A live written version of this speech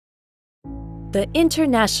The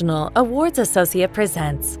International Awards Associate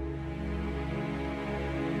presents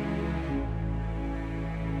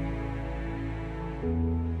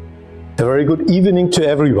A very good evening to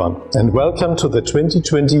everyone and welcome to the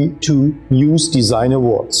 2022 MUSE Design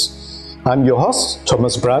Awards. I'm your host,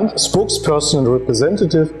 Thomas Brandt, spokesperson and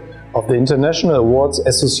representative of the International Awards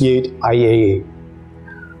Associate IAA.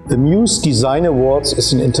 The MUSE Design Awards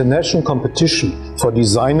is an international competition for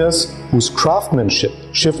designers whose craftsmanship,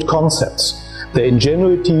 shift concepts, their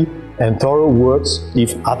ingenuity and thorough works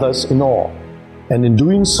leave others in awe, and in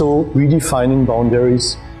doing so redefining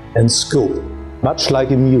boundaries and scope, much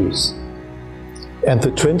like a muse. And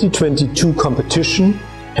the 2022 competition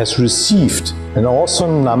has received an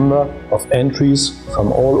awesome number of entries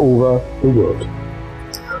from all over the world.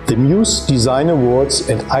 The MUSE Design Awards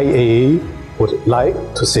and IAA would like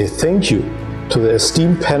to say thank you to the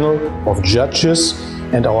esteemed panel of judges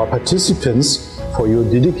and our participants for your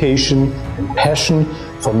dedication and passion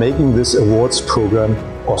for making this awards program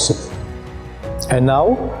possible. And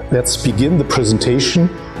now let's begin the presentation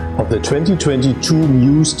of the 2022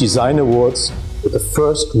 MUSE Design Awards with the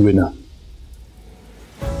first winner.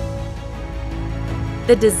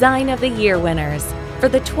 the Design of the Year winners for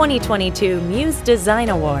the 2022 MUSE Design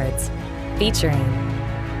Awards, featuring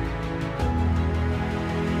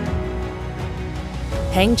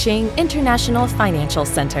Hengqin International Financial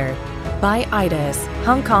Center by IDIS,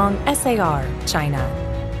 Hong Kong SAR, China.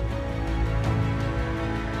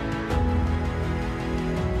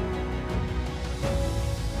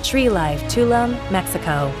 Tree Life Tulum,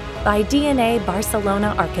 Mexico by DNA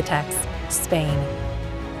Barcelona Architects, Spain.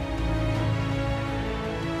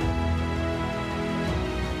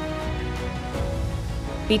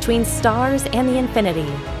 Between Stars and the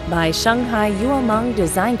Infinity by Shanghai Yuomeng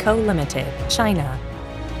Design Co. Limited, China.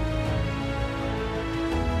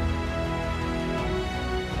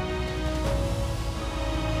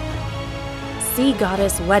 Sea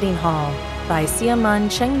Goddess Wedding Hall by Xiamen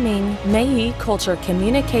Chengming Meiyi Culture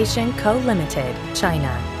Communication Co. Limited, China.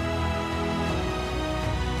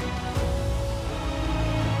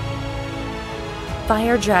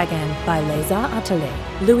 Fire Dragon by Les Arts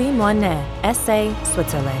Ateliers, Louis Moinet, SA,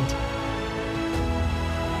 Switzerland.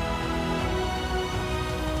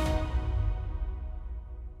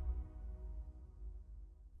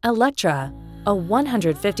 Electra, a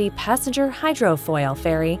 150-passenger hydrofoil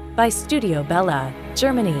ferry by Studio Bella,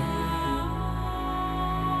 Germany.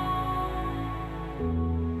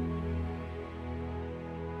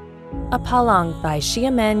 Apolong by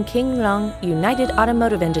Xiamen Qinglong United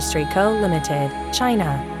Automotive Industry Co. Limited,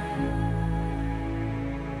 China.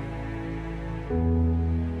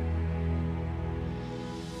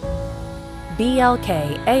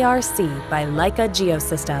 BLK ARC by Leica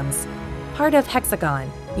Geosystems, part of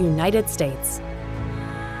Hexagon, United States.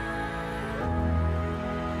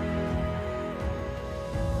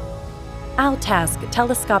 Altask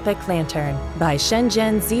Telescopic Lantern by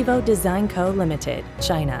Shenzhen Zivo Design Co. Limited,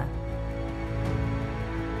 China.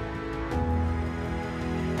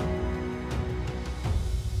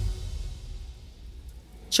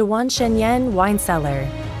 Chuan Shenyan Wine Cellar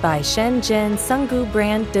by Shenzhen Senggu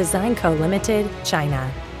Brand Design Co. Limited,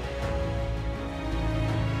 China.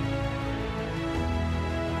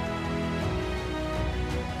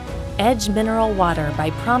 Edge Mineral Water by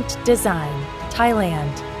Prompt Design,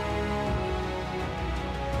 Thailand.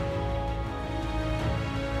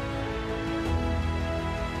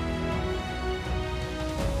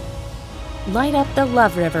 Light Up the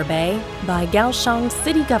Love River Bay by Kaohsiung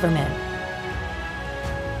City Government.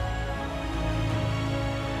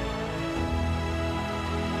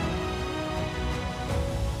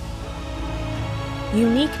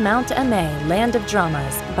 Unique Mount Amé Land of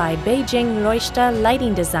Dramas by Beijing Leuchte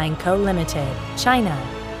Lighting Design Co. Limited, China.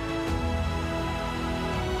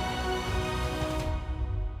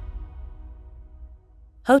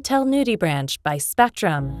 Hotel Nudie Branch by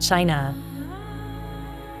Spectrum, China.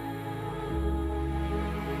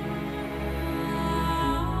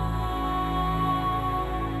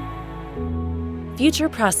 Future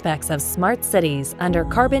Prospects of Smart Cities Under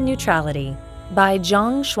Carbon Neutrality by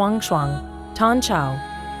Zhang Shuangshuang, Tan Chao,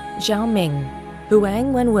 Zhao Ming,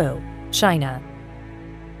 Huang Wenwu, China.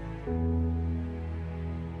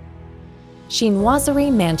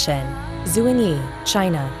 Chinoiserie Mansion, Zhuangyi,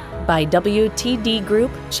 China, by WTD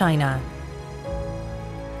Group, China.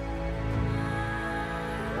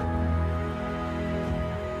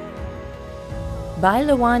 By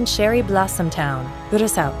Luan Cherry Blossom Town,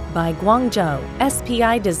 Gursao, by Guangzhou,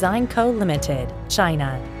 SPI Design Co. Limited,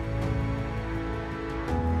 China.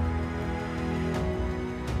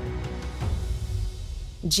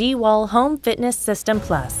 G-Wall Home Fitness System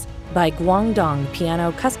Plus by Guangdong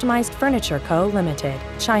Piano Customized Furniture Co., Limited,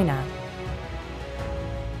 China.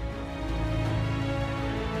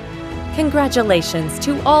 Congratulations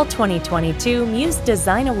to all 2022 MUSE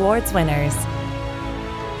Design Awards winners.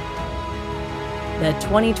 The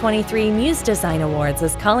 2023 MUSE Design Awards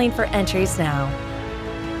is calling for entries now.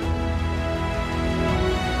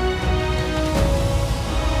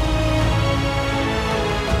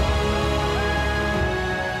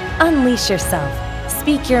 Unleash yourself,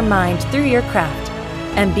 speak your mind through your craft,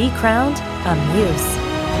 and be crowned a Muse.